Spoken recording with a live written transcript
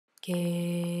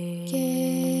Keshya.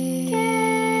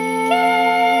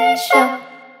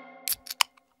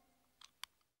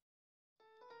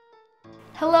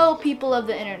 Hello people of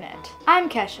the internet, I'm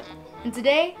Keshya, and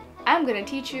today I'm going to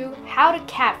teach you how to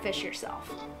catfish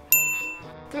yourself.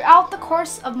 Throughout the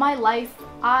course of my life,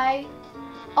 I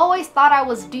always thought I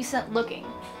was decent looking,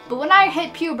 but when I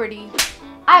hit puberty,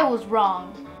 I was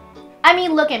wrong. I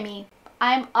mean, look at me,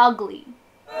 I'm ugly.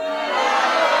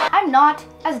 I'm not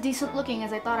as decent looking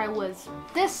as I thought I was.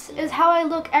 This is how I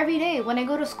look every day when I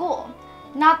go to school.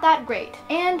 Not that great.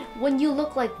 And when you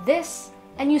look like this,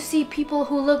 and you see people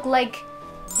who look like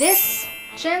this,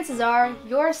 chances are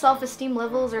your self-esteem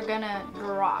levels are gonna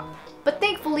drop. But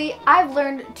thankfully, I've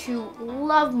learned to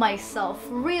love myself,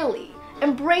 really.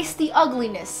 Embrace the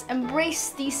ugliness,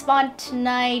 embrace the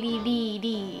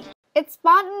spontaneity. It's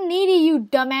spontaneity, you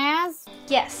dumbass.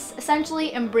 Yes,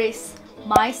 essentially embrace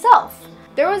myself.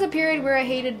 There was a period where I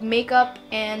hated makeup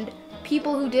and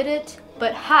people who did it,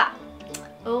 but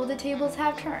oh, the tables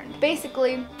have turned.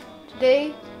 Basically,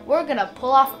 today we're gonna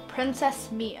pull off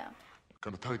Princess Mia.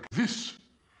 Gonna take this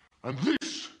and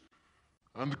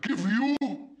give you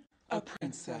a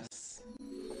princess.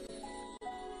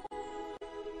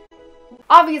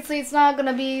 Obviously, it's not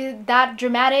gonna be that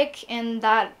dramatic and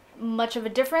that much of a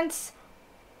difference,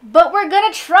 but we're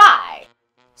gonna try.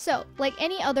 So, like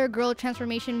any other girl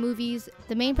transformation movies,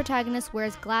 the main protagonist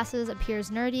wears glasses,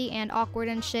 appears nerdy and awkward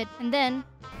and shit, and then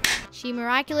she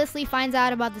miraculously finds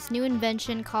out about this new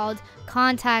invention called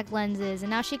contact lenses, and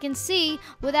now she can see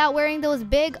without wearing those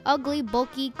big, ugly,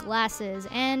 bulky glasses,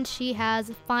 and she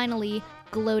has finally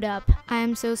glowed up. I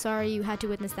am so sorry you had to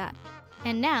witness that.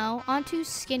 And now, onto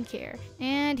skincare.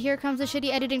 And here comes the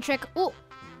shitty editing trick. Ooh!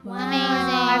 Wow. Amazing.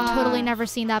 I've totally never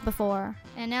seen that before.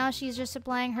 And now she's just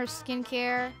applying her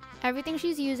skincare. Everything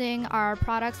she's using are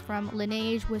products from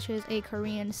Laneige, which is a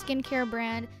Korean skincare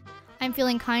brand. I'm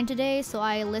feeling kind today, so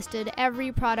I listed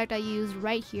every product I use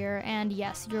right here, and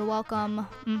yes, you're welcome.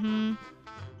 And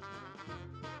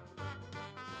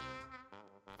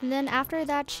then after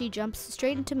that, she jumps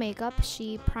straight into makeup.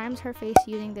 She primes her face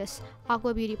using this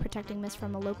Aqua Beauty Protecting Mist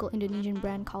from a local Indonesian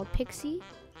brand called Pixi.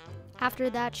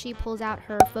 After that, she pulls out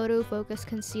her Photo Focus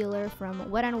Concealer from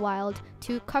Wet n Wild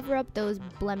to cover up those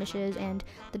blemishes and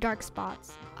the dark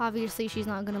spots. Obviously, she's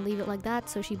not going to leave it like that,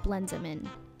 so she blends them in.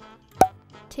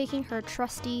 Taking her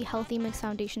trusty Healthy Mix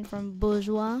foundation from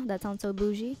Bourjois, that sounds so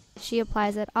bougie, she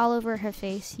applies it all over her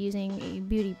face using a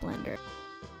beauty blender.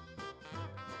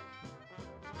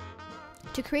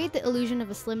 To create the illusion of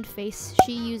a slimmed face,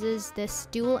 she uses this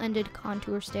dual-ended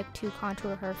contour stick to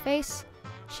contour her face.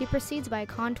 She proceeds by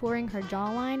contouring her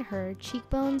jawline, her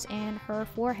cheekbones, and her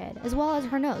forehead, as well as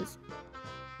her nose.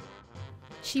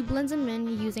 She blends them in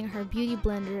using her beauty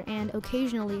blender and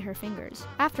occasionally her fingers.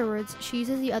 Afterwards, she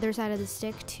uses the other side of the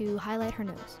stick to highlight her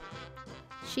nose.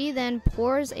 She then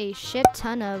pours a shit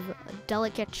ton of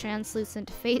delicate translucent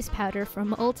face powder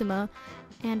from Ultima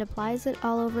and applies it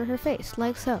all over her face,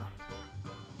 like so.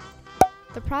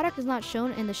 The product is not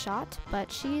shown in the shot,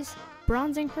 but she's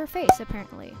bronzing her face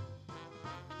apparently.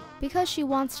 Because she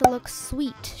wants to look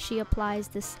sweet, she applies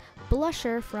this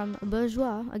blusher from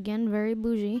Bourjois, again very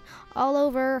bougie, all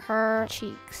over her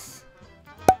cheeks.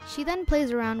 She then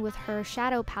plays around with her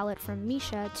shadow palette from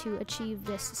Misha to achieve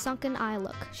this sunken eye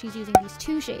look. She's using these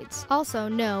two shades. Also,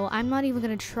 no, I'm not even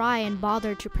going to try and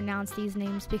bother to pronounce these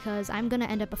names because I'm going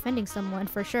to end up offending someone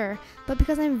for sure, but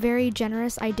because I'm very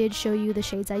generous, I did show you the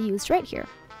shades I used right here.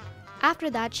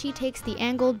 After that, she takes the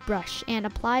angled brush and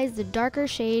applies the darker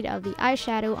shade of the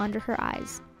eyeshadow under her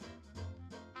eyes.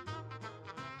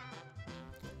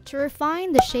 To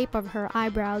refine the shape of her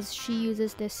eyebrows, she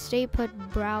uses this Stay Put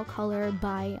brow color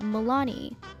by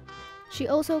Milani. She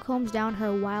also combs down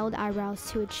her wild eyebrows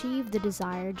to achieve the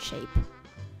desired shape.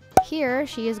 Here,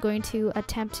 she is going to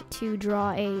attempt to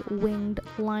draw a winged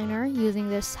liner using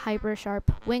this Hyper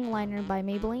Sharp Wing Liner by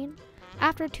Maybelline.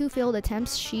 After 2 failed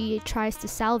attempts, she tries to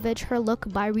salvage her look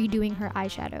by redoing her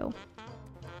eyeshadow.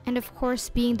 And of course,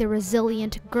 being the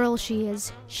resilient girl she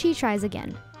is, she tries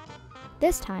again.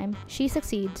 This time, she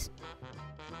succeeds.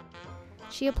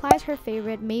 She applies her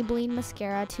favorite Maybelline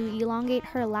mascara to elongate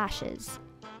her lashes.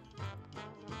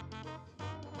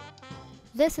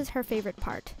 This is her favorite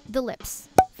part, the lips.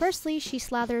 Firstly, she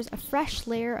slathers a fresh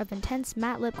layer of intense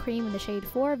matte lip cream in the shade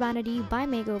 4 Vanity by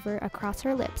Makeover across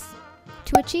her lips.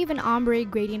 To achieve an ombre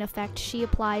gradient effect, she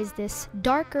applies this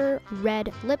darker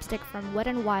red lipstick from Wet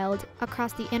n Wild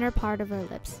across the inner part of her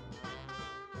lips.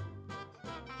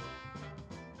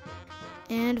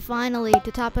 And finally,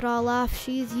 to top it all off,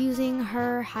 she's using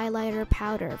her highlighter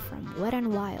powder from Wet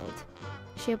n Wild.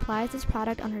 She applies this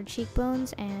product on her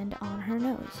cheekbones and on her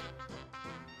nose.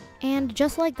 And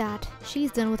just like that,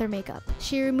 she's done with her makeup.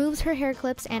 She removes her hair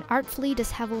clips and artfully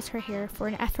dishevels her hair for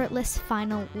an effortless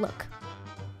final look.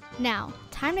 Now,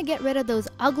 time to get rid of those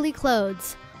ugly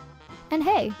clothes. And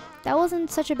hey, that wasn't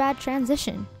such a bad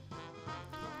transition.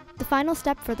 The final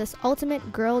step for this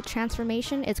ultimate girl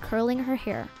transformation is curling her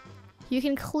hair. You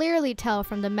can clearly tell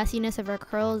from the messiness of her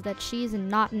curls that she's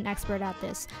not an expert at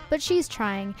this, but she's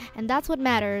trying, and that's what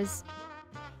matters.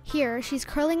 Here, she's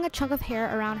curling a chunk of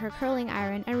hair around her curling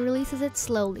iron and releases it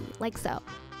slowly, like so.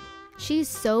 She's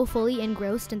so fully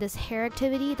engrossed in this hair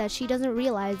activity that she doesn't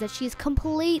realize that she's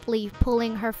completely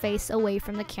pulling her face away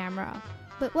from the camera.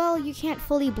 But well, you can't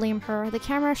fully blame her. The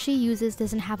camera she uses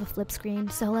doesn't have a flip screen,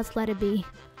 so let's let it be.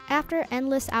 After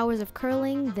endless hours of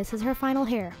curling, this is her final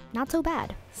hair. Not so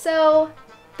bad. So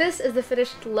this is the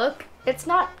finished look. It's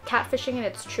not catfishing in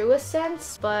its truest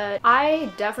sense, but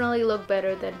I definitely look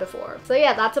better than before. So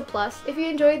yeah, that's a plus. If you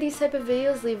enjoy these type of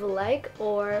videos, leave a like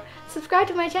or subscribe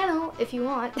to my channel if you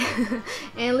want.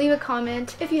 And leave a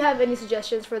comment if you have any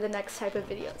suggestions for the next type of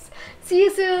videos. See you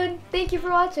soon! Thank you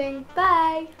for watching.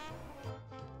 Bye!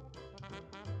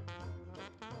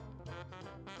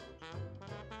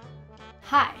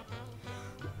 Hi.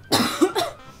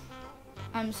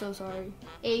 I'm so sorry.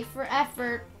 A for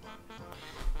effort.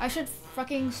 I should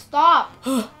fucking stop.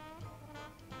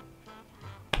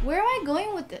 Where am I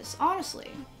going with this, honestly?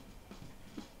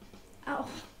 Ow.